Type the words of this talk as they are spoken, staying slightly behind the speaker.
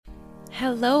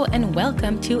Hello and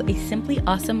welcome to a Simply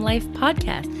Awesome Life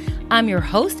podcast. I'm your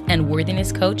host and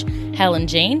worthiness coach, Helen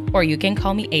Jane, or you can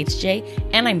call me HJ,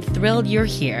 and I'm thrilled you're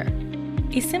here.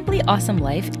 A Simply Awesome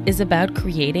Life is about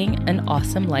creating an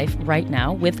awesome life right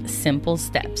now with simple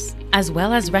steps, as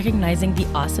well as recognizing the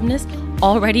awesomeness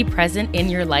already present in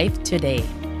your life today.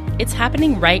 It's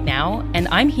happening right now, and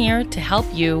I'm here to help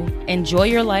you enjoy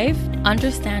your life,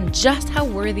 understand just how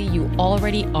worthy you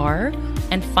already are,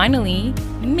 and finally,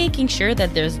 making sure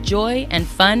that there's joy and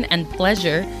fun and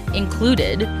pleasure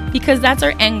included, because that's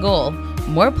our end goal.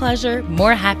 More pleasure,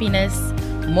 more happiness,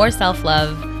 more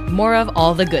self-love, more of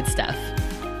all the good stuff.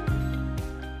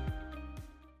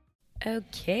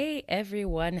 Okay,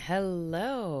 everyone,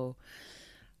 hello.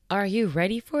 Are you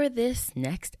ready for this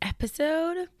next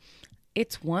episode?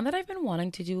 It's one that I've been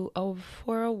wanting to do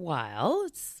for a while.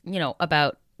 It's,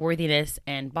 about worthiness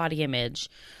and body image,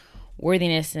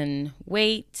 worthiness and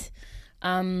weight.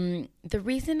 The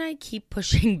reason I keep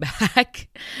pushing back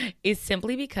is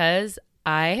simply because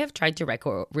I have tried to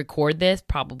record this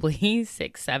probably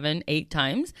 6, 7, 8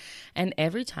 times. And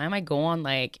every time I go on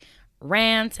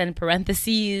rants and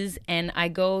parentheses, and I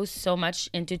go so much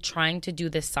into trying to do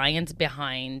the science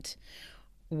behind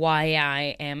why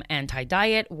I am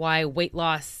anti-diet, why weight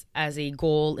loss as a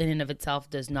goal in and of itself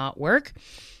does not work,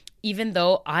 even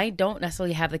though I don't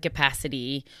necessarily have the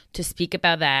capacity to speak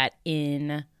about that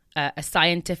in a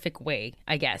scientific way,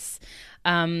 I guess.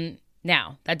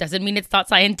 Now, that doesn't mean it's not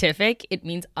scientific. It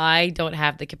means I don't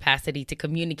have the capacity to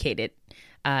communicate it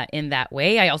in that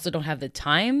way. I also don't have the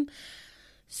time.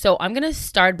 So I'm going to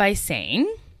start by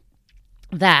saying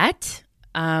that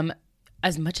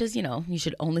as much as, you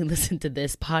should only listen to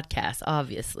this podcast,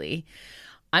 obviously,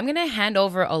 I'm going to hand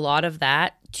over a lot of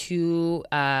that to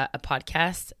a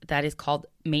podcast that is called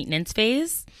Maintenance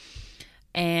Phase.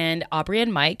 And Aubrey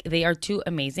and Mike, they are two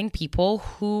amazing people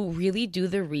who really do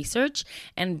the research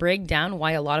and break down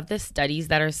why a lot of the studies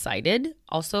that are cited.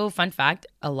 Also, fun fact,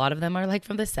 a lot of them are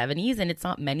from the 70s, and it's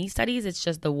not many studies. It's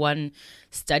just the one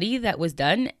study that was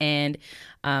done and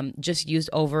just used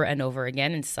over and over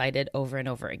again and cited over and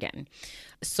over again.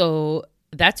 So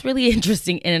that's really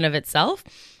interesting in and of itself,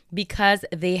 because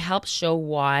they help show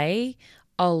why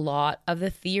a lot of the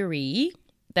theory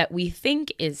that we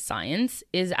think is science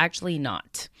is actually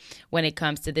not, when it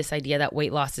comes to this idea that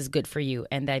weight loss is good for you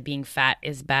and that being fat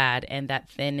is bad and that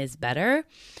thin is better.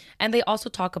 And they also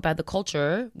talk about the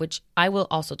culture, which I will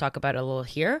also talk about a little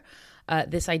here,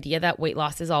 this idea that weight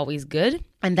loss is always good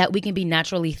and that we can be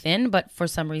naturally thin, but for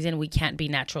some reason we can't be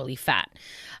naturally fat.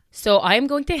 So I'm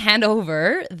going to hand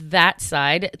over that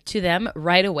side to them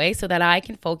right away so that I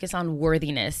can focus on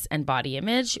worthiness and body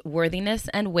image, worthiness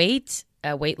and weight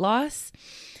loss,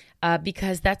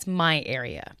 because that's my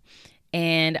area.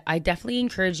 And I definitely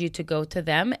encourage you to go to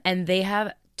them, and they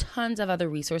have tons of other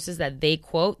resources that they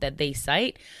quote, that they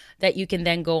cite, that you can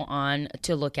then go on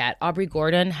to look at. Aubrey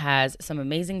Gordon has some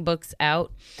amazing books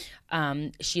out.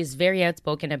 She is very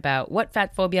outspoken about what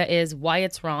fat phobia is, why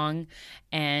it's wrong.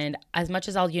 And as much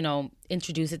as I'll,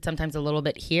 introduce it sometimes a little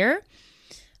bit here,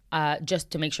 just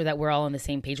to make sure that we're all on the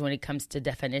same page when it comes to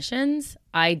definitions,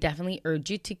 I definitely urge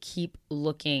you to keep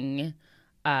looking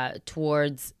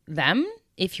towards them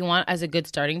if you want, as a good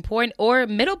starting point or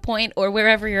middle point, or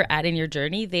wherever you're at in your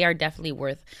journey. They are definitely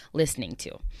worth listening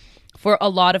to for a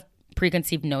lot of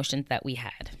preconceived notions that we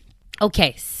had.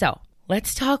 Okay, so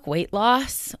let's talk weight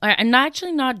loss, and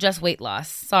actually not just weight loss.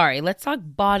 Sorry, let's talk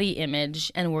body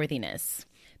image and worthiness.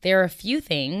 There are a few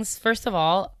things. First of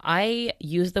all, I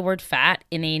use the word fat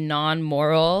in a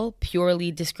non-moral,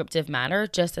 purely descriptive manner,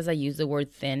 just as I use the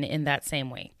word thin in that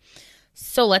same way.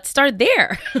 So let's start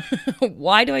there.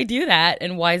 Why do I do that?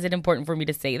 And why is it important for me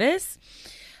to say this?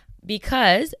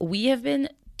 Because we have been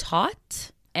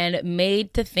taught and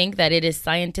made to think that it is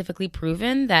scientifically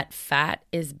proven that fat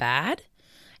is bad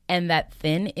and that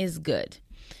thin is good.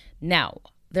 Now,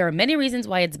 there are many reasons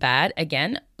why it's bad.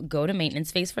 Again, go to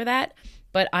Maintenance Phase for that.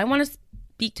 But I want to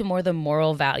speak to more the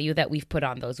moral value that we've put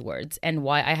on those words and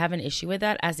why I have an issue with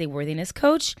that as a worthiness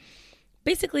coach.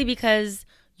 Basically because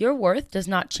your worth does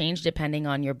not change depending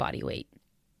on your body weight.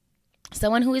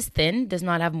 Someone who is thin does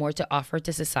not have more to offer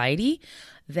to society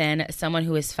than someone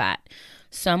who is fat.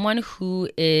 Someone who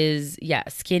is,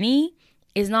 skinny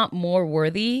is not more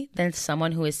worthy than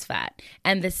someone who is fat.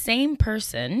 And the same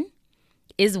person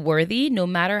is worthy no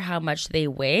matter how much they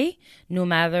weigh, no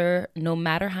matter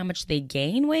how much they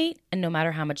gain weight, and no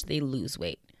matter how much they lose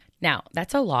weight. Now,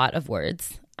 that's a lot of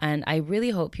words, and I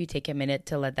really hope you take a minute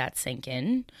to let that sink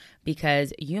in,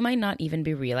 because you might not even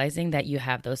be realizing that you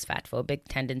have those fat phobic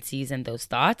tendencies and those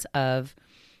thoughts of,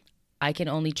 I can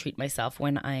only treat myself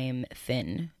when I'm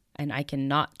thin and I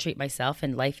cannot treat myself,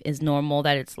 and life is normal,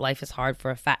 that life is hard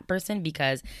for a fat person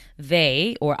because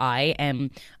they or I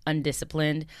am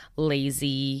undisciplined,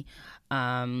 lazy,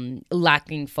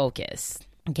 lacking focus.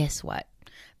 Guess what?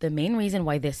 The main reason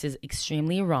why this is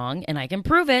extremely wrong, and I can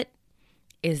prove it,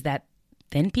 is that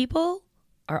thin people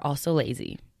are also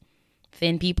lazy.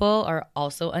 Thin people are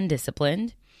also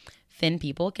undisciplined. Thin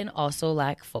people can also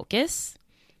lack focus.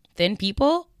 Thin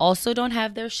people also don't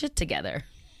have their shit together.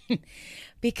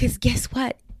 Because guess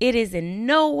what? It is in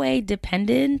no way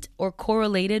dependent or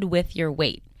correlated with your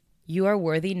weight. You are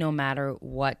worthy no matter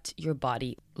what your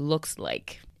body looks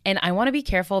like. And I want to be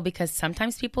careful because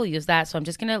sometimes people use that. So I'm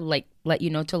just going to let you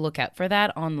know to look out for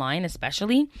that online,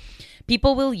 especially.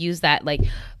 People will use that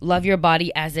love your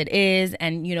body as it is,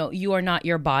 and you are not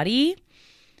your body.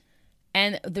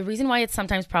 And the reason why it's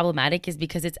sometimes problematic is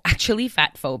because it's actually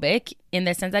fat phobic, in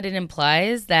the sense that it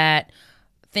implies that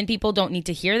thin people don't need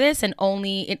to hear this, and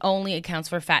it only accounts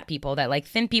for fat people, that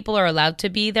thin people are allowed to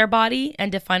be their body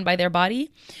and defined by their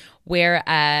body,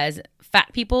 whereas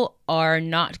fat people are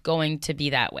not going to be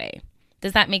that way.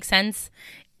 Does that make sense?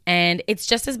 And it's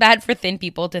just as bad for thin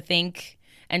people to think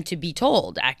and to be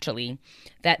told, actually,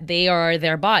 that they are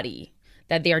their body,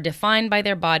 that they are defined by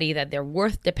their body, that their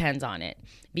worth depends on it.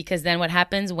 Because then what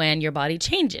happens when your body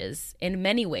changes in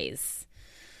many ways?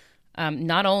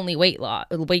 Not only weight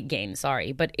gain,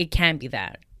 but it can be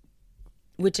that.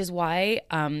 Which is why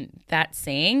that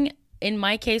saying, in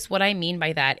my case, what I mean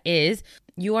by that is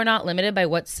you are not limited by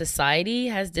what society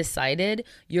has decided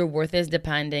your worth is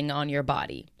depending on your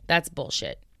body. That's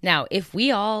bullshit. Now, if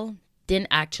we all didn't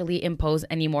actually impose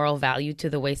any moral value to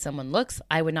the way someone looks,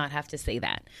 I would not have to say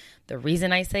that. The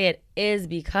reason I say it is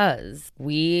because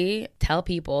we tell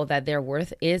people that their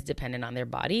worth is dependent on their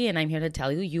body, and I'm here to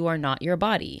tell you, you are not your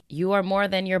body. You are more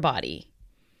than your body.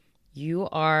 You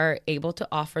are able to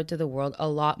offer to the world a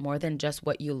lot more than just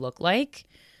what you look like.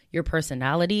 Your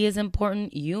personality is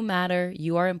important. You matter.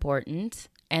 You are important.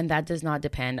 And that does not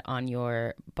depend on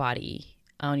your body,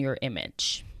 on your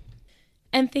image.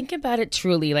 And think about it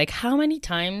truly. How many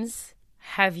times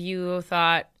have you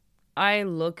thought, I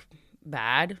look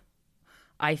bad,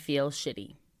 I feel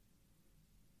shitty?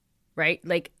 Right?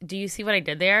 Do you see what I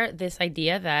did there? This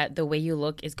idea that the way you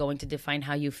look is going to define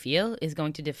how you feel, is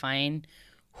going to define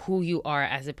who you are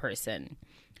as a person.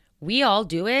 We all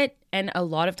do it, and a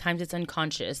lot of times it's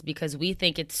unconscious because we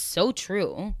think it's so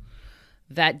true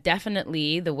that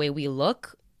definitely the way we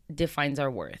look defines our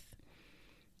worth.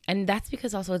 And that's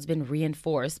because also it's been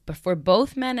reinforced, but for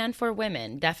both men and for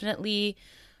women. Definitely,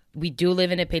 we do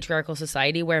live in a patriarchal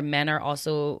society where men are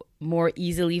also more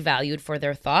easily valued for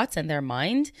their thoughts and their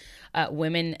mind.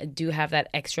 Women do have that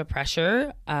extra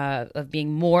pressure of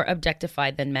being more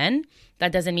objectified than men.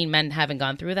 That doesn't mean men haven't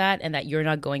gone through that and that you're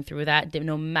not going through that,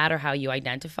 no matter how you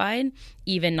identified,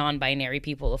 even non-binary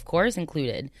people, of course,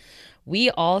 included.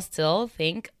 We all still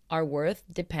think our worth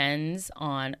depends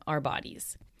on our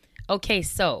bodies. Okay,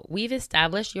 so we've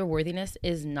established your worthiness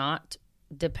is not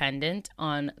dependent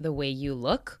on the way you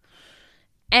look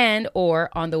and or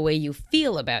on the way you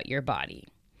feel about your body.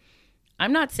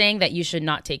 I'm not saying that you should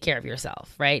not take care of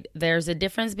yourself, right? There's a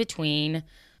difference between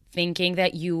thinking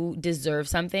that you deserve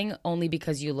something only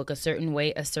because you look a certain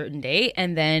way a certain day,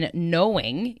 and then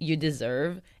knowing you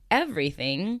deserve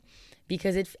everything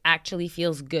because it actually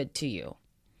feels good to you.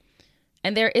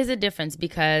 And there is a difference,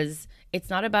 because it's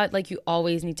not about you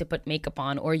always need to put makeup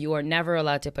on, or you are never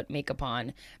allowed to put makeup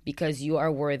on because you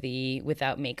are worthy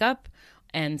without makeup.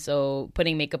 And so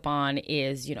putting makeup on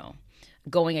is,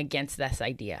 going against this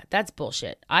idea. That's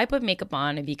bullshit. I put makeup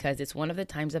on because it's one of the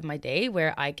times of my day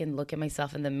where I can look at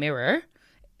myself in the mirror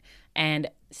and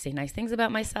say nice things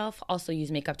about myself. Also use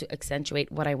makeup to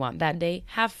accentuate what I want that day.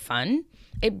 Have fun.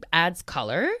 It adds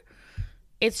color.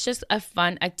 It's just a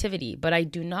fun activity. But I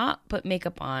do not put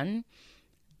makeup on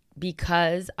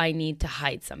because I need to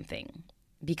hide something.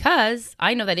 Because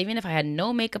I know that even if I had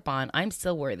no makeup on, I'm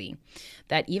still worthy.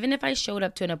 That even if I showed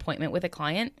up to an appointment with a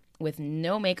client with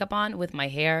no makeup on, with my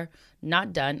hair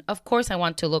not done, of course I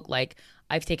want to look like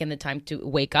I've taken the time to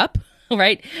wake up,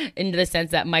 right? In the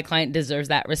sense that my client deserves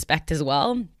that respect as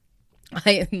well.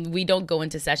 We don't go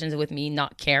into sessions with me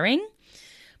not caring,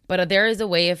 but there is a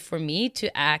way for me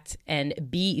to act and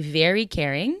be very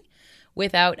caring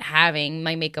without having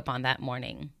my makeup on that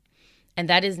morning. And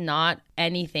that is not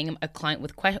anything a client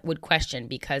would question,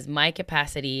 because my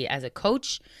capacity as a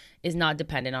coach is not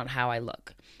dependent on how I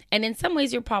look. And in some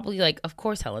ways, you're probably like, of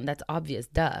course, Helen, that's obvious,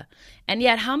 duh. And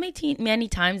yet, how many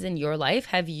times in your life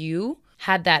have you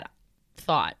had that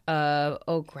thought of,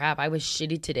 oh crap, I was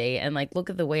shitty today, and look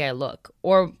at the way I look?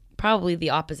 Or probably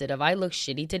the opposite of, I look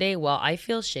shitty today, well, I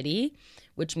feel shitty,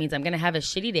 which means I'm going to have a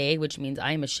shitty day, which means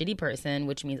I am a shitty person,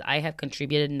 which means I have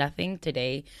contributed nothing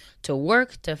today to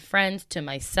work, to friends, to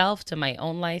myself, to my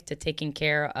own life, to taking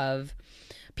care of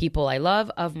people I love,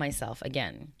 of myself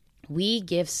again. We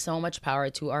give so much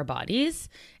power to our bodies,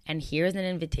 and here's an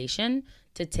invitation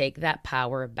to take that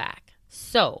power back.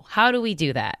 So how do we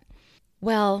do that?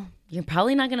 Well, you're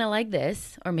probably not going to like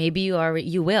this, or maybe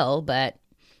you will, but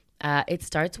it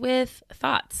starts with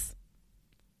thoughts.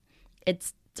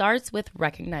 It starts with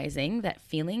recognizing that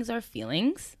feelings are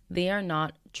feelings. They are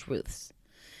not truths.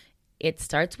 It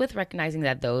starts with recognizing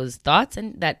that those thoughts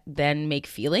and that then make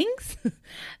feelings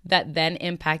that then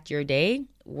impact your day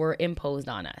were imposed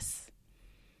on us.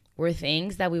 Were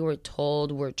things that we were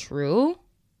told were true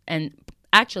and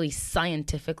actually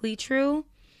scientifically true.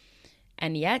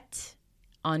 And yet,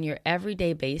 on your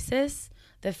everyday basis,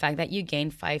 the fact that you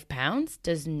gain 5 pounds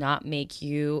does not make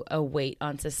you a weight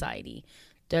on society.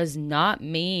 Does not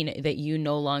mean that you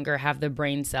no longer have the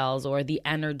brain cells or the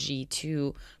energy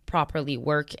to properly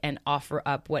work and offer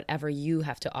up whatever you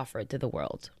have to offer to the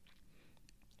world.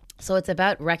 So it's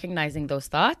about recognizing those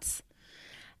thoughts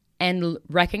and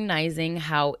recognizing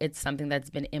how it's something that's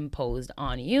been imposed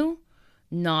on you,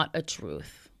 not a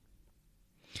truth.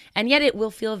 And yet it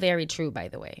will feel very true, by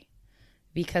the way,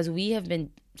 because we have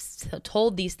been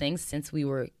told these things since we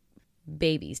were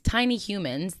babies, tiny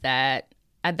humans that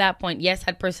at that point, yes,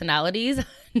 had personalities.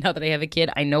 Now that I have a kid,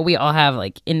 I know we all have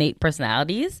like innate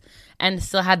personalities and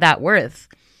still had that worth.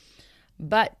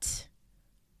 But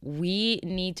we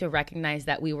need to recognize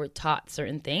that we were taught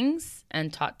certain things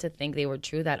and taught to think they were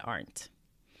true that aren't.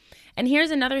 And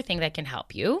here's another thing that can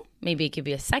help you. Maybe it could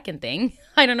be a second thing.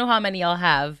 I don't know how many I'll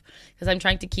have because I'm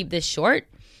trying to keep this short.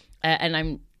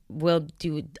 And we'll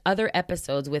do other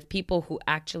episodes with people who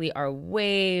actually are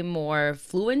way more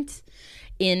fluent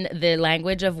in the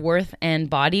language of worth and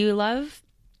body love.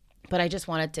 But I just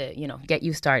wanted to, get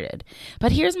you started.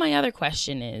 But here's my other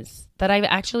question is that I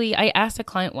asked a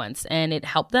client once and it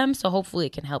helped them. So hopefully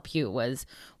it can help you. Was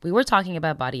we were talking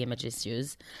about body image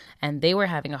issues and they were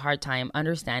having a hard time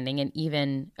understanding and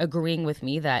even agreeing with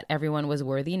me that everyone was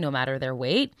worthy no matter their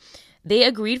weight. They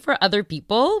agreed for other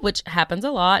people, which happens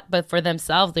a lot. But for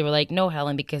themselves, they were like, no,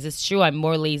 Helen, because it's true. I'm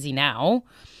more lazy now.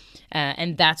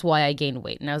 And that's why I gained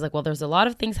weight. And I was like, well, there's a lot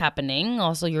of things happening.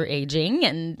 Also, you're aging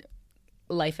and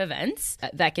life events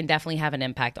that can definitely have an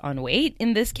impact on weight.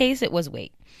 In this case, it was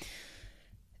weight.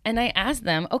 And I asked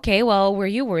them, okay, well, were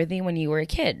you worthy when you were a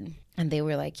kid? And they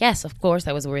were like, yes, of course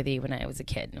I was worthy when I was a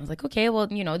kid. And I was like, okay, well,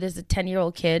 does a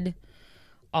 10-year-old kid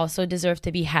also deserve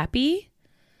to be happy?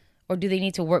 Or do they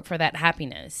need to work for that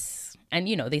happiness? And,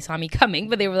 they saw me coming,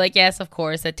 but they were like, yes, of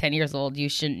course, at 10 years old, you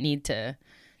shouldn't need to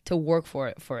work for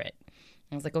it.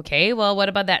 I was like, okay, well, what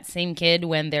about that same kid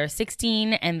when they're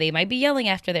 16 and they might be yelling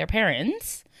after their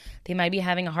parents? They might be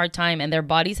having a hard time and their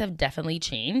bodies have definitely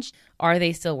changed. Are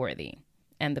they still worthy?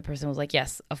 And the person was like,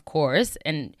 yes, of course.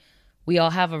 And we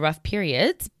all have a rough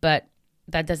periods, but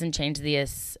that doesn't change the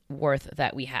worth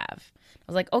that we have. I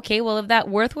was like, okay, well, if that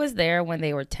worth was there when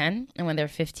they were 10 and when they're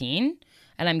 15,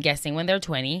 and I'm guessing when they're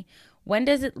 20, when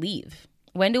does it leave?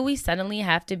 When do we suddenly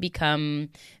have to become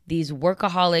these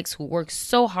workaholics who work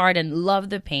so hard and love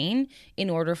the pain in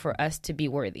order for us to be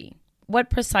worthy? What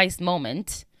precise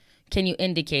moment can you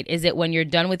indicate? Is it when you're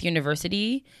done with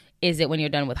university? Is it when you're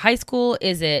done with high school?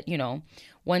 Is it,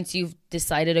 once you've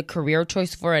decided a career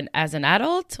choice as an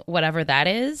adult, whatever that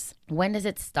is? When does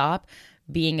it stop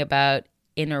being about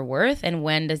inner worth? And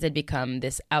when does it become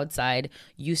this outside,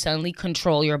 you suddenly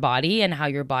control your body and how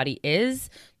your body is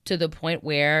to the point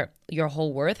where your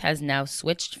whole worth has now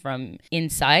switched from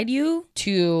inside you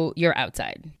to your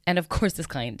outside? And of course, this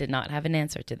client did not have an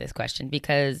answer to this question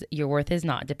because your worth is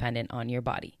not dependent on your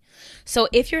body. So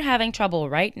if you're having trouble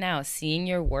right now seeing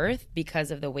your worth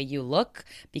because of the way you look,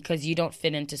 because you don't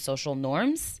fit into social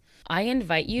norms, I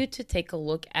invite you to take a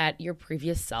look at your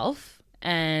previous self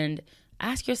and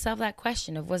ask yourself that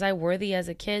question of, was I worthy as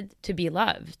a kid to be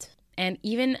loved? And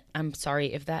even, I'm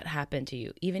sorry if that happened to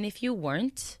you, even if you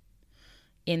weren't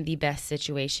in the best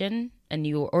situation and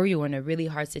you were in a really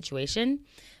hard situation,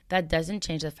 that doesn't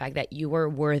change the fact that you were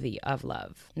worthy of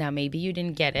love. Now, maybe you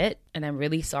didn't get it, and I'm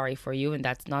really sorry for you, and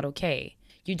that's not okay.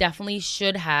 You definitely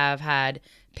should have had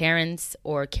parents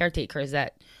or caretakers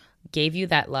that gave you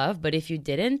that love, but if you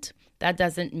didn't, that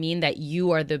doesn't mean that you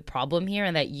are the problem here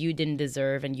and that you didn't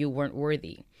deserve and you weren't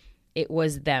worthy. It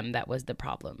was them that was the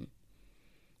problem.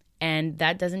 And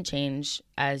that doesn't change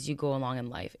as you go along in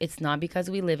life. It's not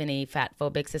because we live in a fat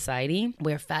phobic society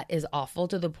where fat is awful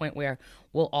to the point where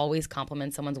we'll always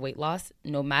compliment someone's weight loss,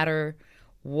 no matter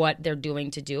what they're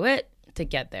doing to do it, to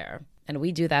get there. And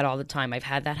we do that all the time. I've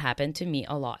had that happen to me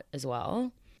a lot as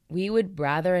well. We would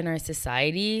rather in our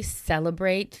society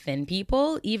celebrate thin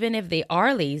people, even if they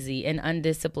are lazy and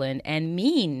undisciplined and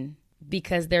mean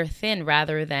because they're thin,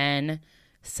 rather than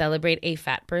celebrate a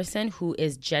fat person who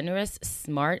is generous,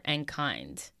 smart, and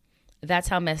kind. That's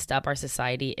how messed up our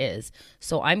society is.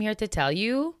 So I'm here to tell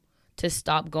you to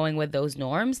stop going with those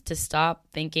norms, to stop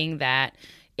thinking that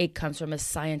it comes from a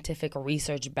scientific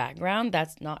research background.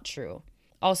 That's not true.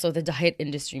 Also, the diet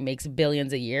industry makes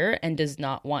billions a year and does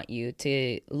not want you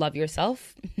to love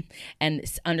yourself and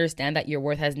understand that your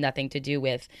worth has nothing to do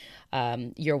with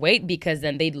your weight, because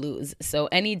then they'd lose. So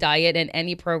any diet and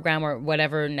any program or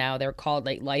whatever now they're called,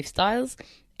 like lifestyles,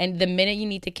 and the minute you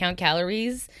need to count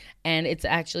calories and it's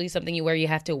actually something where you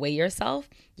have to weigh yourself,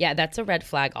 yeah, that's a red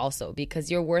flag also,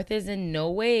 because your worth is in no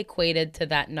way equated to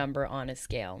that number on a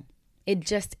scale. It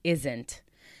just isn't.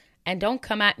 And don't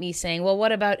come at me saying, well,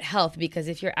 what about health? Because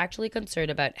if you're actually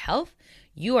concerned about health,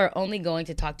 you are only going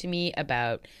to talk to me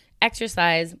about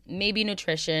exercise, maybe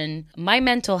nutrition, my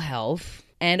mental health,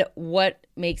 and what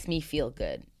makes me feel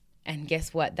good. And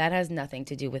guess what? That has nothing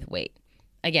to do with weight.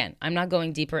 Again, I'm not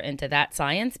going deeper into that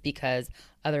science because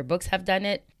other books have done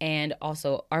it. And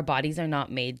also, our bodies are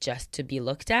not made just to be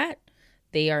looked at.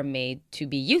 They are made to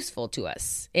be useful to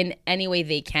us in any way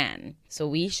they can. So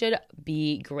we should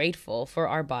be grateful for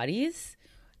our bodies,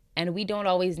 and we don't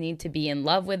always need to be in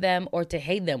love with them or to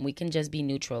hate them. We can just be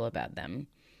neutral about them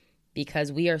because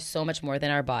we are so much more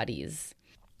than our bodies.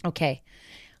 Okay,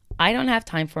 I don't have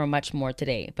time for much more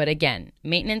today, but again,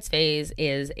 maintenance phase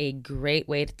is a great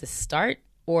way to start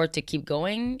or to keep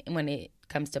going when it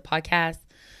comes to podcasts.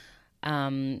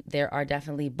 There are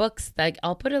definitely books, like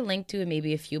I'll put a link to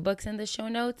maybe a few books in the show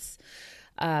notes.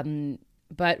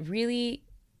 But really,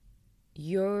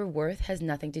 your worth has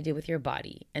nothing to do with your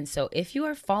body. And so if you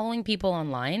are following people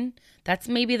online, that's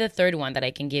maybe the third one that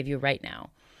I can give you right now.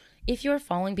 If you're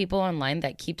following people online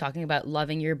that keep talking about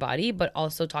loving your body, but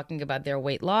also talking about their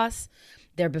weight loss,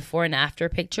 their before and after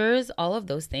pictures, all of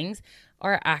those things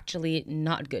are actually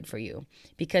not good for you,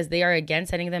 because they are again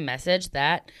sending the message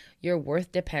that your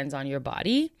worth depends on your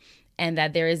body and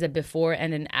that there is a before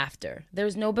and an after.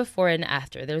 There's no before and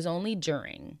after. There's only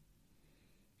during.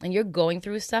 And you're going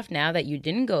through stuff now that you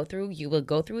didn't go through. You will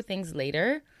go through things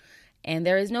later. And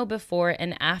there is no before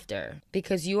and after,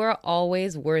 because you are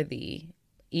always worthy,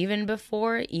 even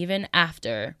before, even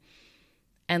after.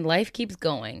 And life keeps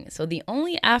going. So the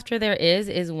only after there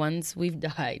is once we've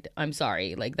died. I'm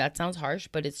sorry. Like, that sounds harsh,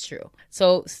 but it's true.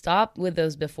 So stop with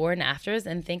those before and afters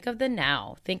and think of the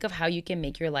now. Think of how you can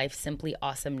make your life simply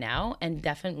awesome now. And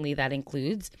definitely that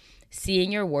includes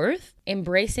seeing your worth,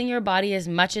 embracing your body as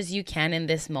much as you can in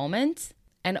this moment,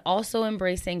 and also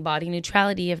embracing body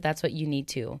neutrality if that's what you need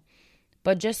to.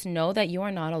 But just know that you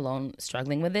are not alone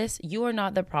struggling with this. You are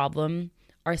not the problem.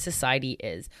 Our society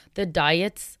is. The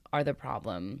diets are the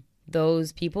problem.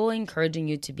 Those people encouraging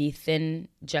you to be thin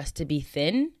just to be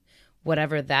thin,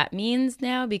 whatever that means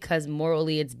now, because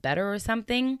morally it's better or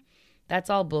something, that's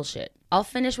all bullshit. I'll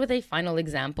finish with a final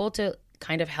example to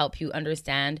kind of help you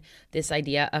understand this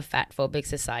idea of fat-phobic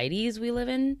societies we live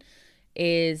in.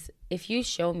 Is if you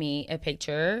show me a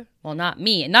picture, well, not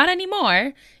me, not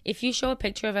anymore. If you show a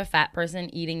picture of a fat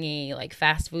person eating a like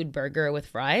fast food burger with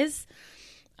fries,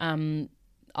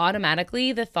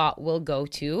 automatically the thought will go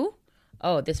to,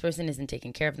 oh, this person isn't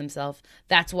taking care of themselves.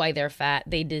 That's why they're fat.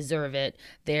 They deserve it.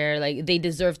 They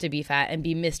deserve to be fat and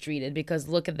be mistreated because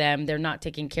look at them. They're not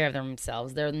taking care of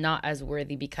themselves. They're not as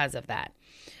worthy because of that.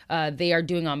 They are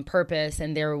doing on purpose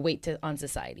and they're a weight on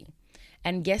society.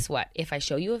 And guess what? If I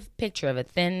show you a picture of a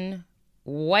thin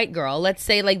white girl, let's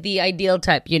say like the ideal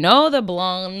type, you know, the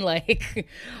blonde, like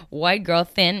white girl,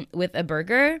 thin with a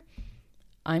burger,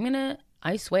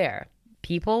 I swear,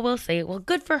 people will say, well,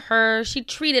 good for her. She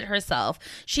treated herself.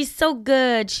 She's so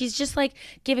good. She's just like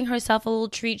giving herself a little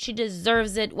treat. She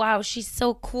deserves it. Wow, she's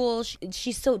so cool.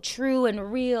 She's so true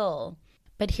and real.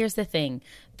 But here's the thing.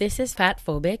 This is fat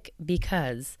phobic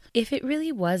because if it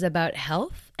really was about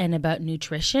health and about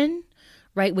nutrition,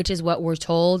 right, which is what we're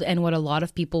told and what a lot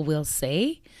of people will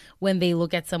say when they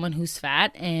look at someone who's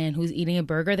fat and who's eating a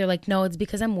burger, they're like, no, it's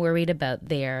because I'm worried about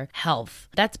their health.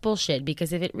 That's bullshit,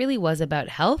 because if it really was about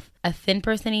health, a thin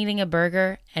person eating a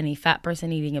burger and a fat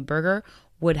person eating a burger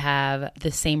would have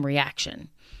the same reaction,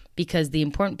 because the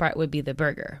important part would be the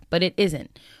burger, but it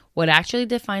isn't. What actually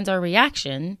defines our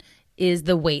reaction is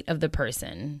the weight of the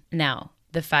person. Now,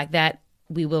 the fact that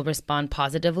we will respond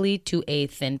positively to a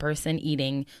thin person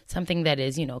eating something that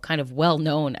is, kind of well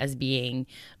known as being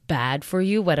bad for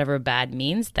you, whatever bad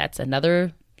means, that's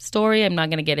another story I'm not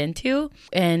going to get into.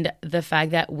 And the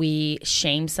fact that we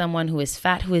shame someone who is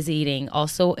fat, who is eating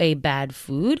also a bad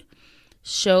food,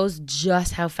 shows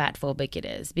just how fat phobic it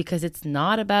is, because it's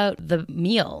not about the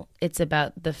meal. It's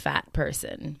about the fat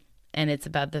person. And it's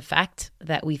about the fact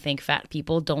that we think fat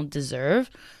people don't deserve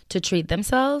to treat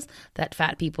themselves, that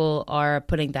fat people are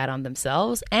putting that on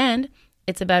themselves. And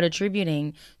it's about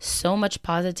attributing so much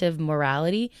positive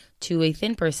morality to a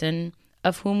thin person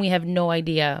of whom we have no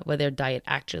idea what their diet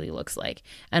actually looks like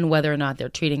and whether or not they're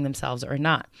treating themselves or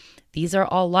not. These are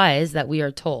all lies that we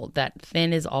are told. That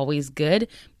thin is always good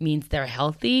means they're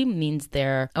healthy, means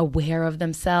they're aware of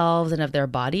themselves and of their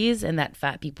bodies, and that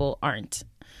fat people aren't.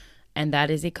 And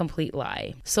that is a complete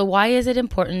lie. So why is it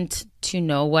important to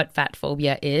know what fat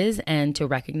phobia is and to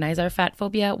recognize our fat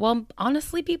phobia? Well,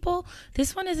 honestly, people,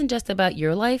 this one isn't just about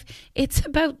your life. It's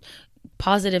about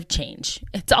positive change.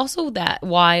 It's also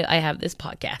why I have this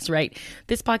podcast, right?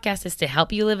 This podcast is to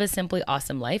help you live a simply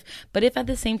awesome life. But if at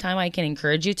the same time I can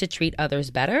encourage you to treat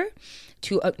others better,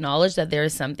 to acknowledge that there are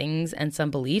some things and some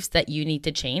beliefs that you need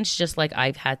to change, just like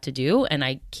I've had to do and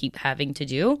I keep having to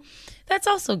do, that's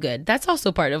also good. That's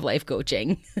also part of life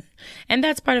coaching. And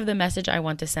that's part of the message I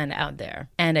want to send out there.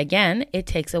 And again, it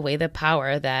takes away the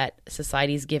power that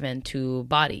society's given to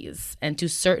bodies and to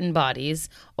certain bodies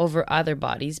over other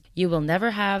bodies. You will never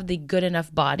have the good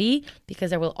enough body because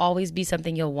there will always be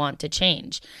something you'll want to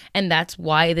change. And that's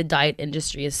why the diet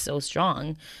industry is so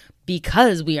strong.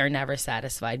 Because we are never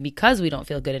satisfied, because we don't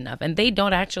feel good enough. And they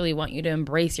don't actually want you to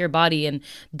embrace your body and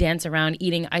dance around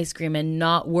eating ice cream and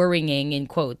not worrying, in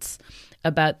quotes,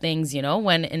 about things,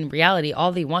 when in reality,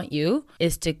 all they want you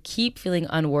is to keep feeling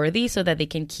unworthy so that they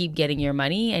can keep getting your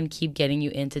money and keep getting you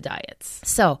into diets.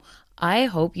 So I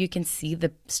hope you can see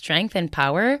the strength and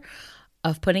power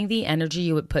of putting the energy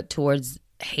you would put towards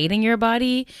hating your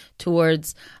body,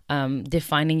 towards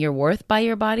defining your worth by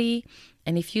your body.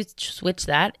 And if you switch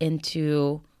that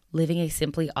into living a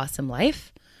simply awesome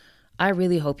life, I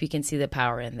really hope you can see the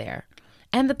power in there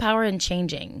and the power in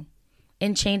changing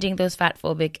those fat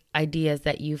phobic ideas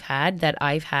that you've had, that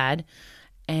I've had,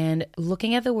 and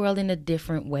looking at the world in a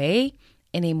different way,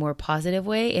 in a more positive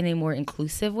way, in a more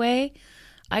inclusive way.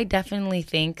 I definitely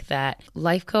think that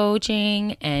life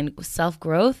coaching and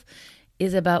self-growth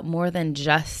is about more than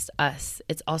just us.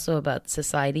 It's also about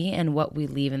society and what we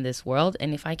leave in this world.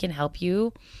 And if I can help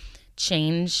you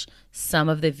change some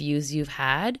of the views you've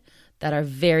had that are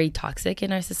very toxic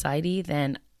in our society,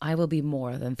 then I will be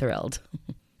more than thrilled.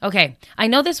 Okay, I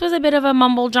know this was a bit of a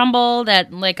mumble jumble, that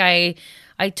I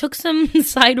took some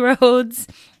side roads.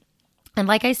 And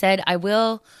like I said,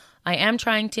 I am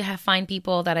trying to find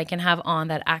people that I can have on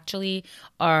that actually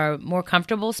are more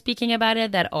comfortable speaking about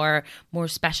it, that are more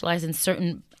specialized in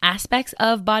certain aspects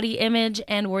of body image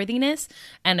and worthiness.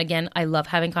 And again, I love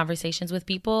having conversations with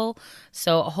people.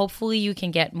 So hopefully you can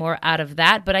get more out of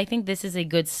that. But I think this is a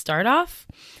good start off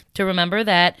to remember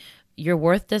that your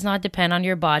worth does not depend on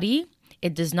your body.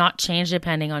 It does not change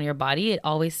depending on your body. It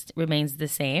always remains the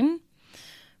same.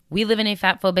 We live in a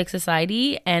fat phobic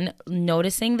society, and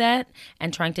noticing that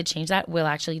and trying to change that will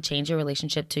actually change your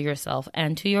relationship to yourself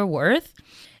and to your worth.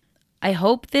 I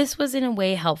hope this was in a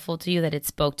way helpful to you, that it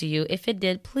spoke to you. If it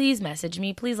did, please message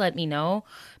me. Please let me know.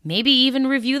 Maybe even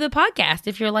review the podcast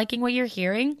if you're liking what you're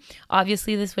hearing.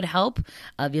 Obviously, this would help.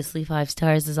 Obviously, 5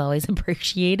 stars is always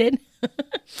appreciated.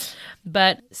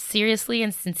 But seriously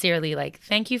and sincerely,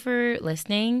 thank you for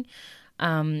listening.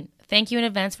 Thank you in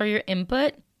advance for your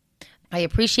input. I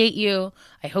appreciate you.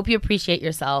 I hope you appreciate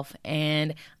yourself,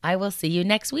 and I will see you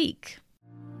next week.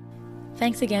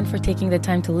 Thanks again for taking the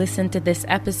time to listen to this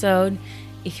episode.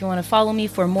 If you want to follow me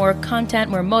for more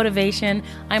content, more motivation,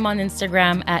 I'm on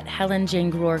Instagram at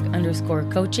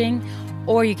HelenJaneGroark_coaching,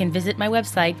 or you can visit my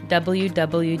website,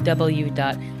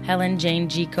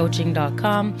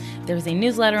 www.helenjanegcoaching.com. There's a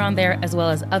newsletter on there, as well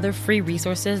as other free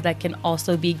resources that can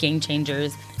also be game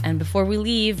changers. And before we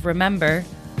leave, remember,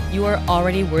 you are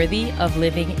already worthy of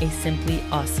living a simply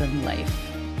awesome life.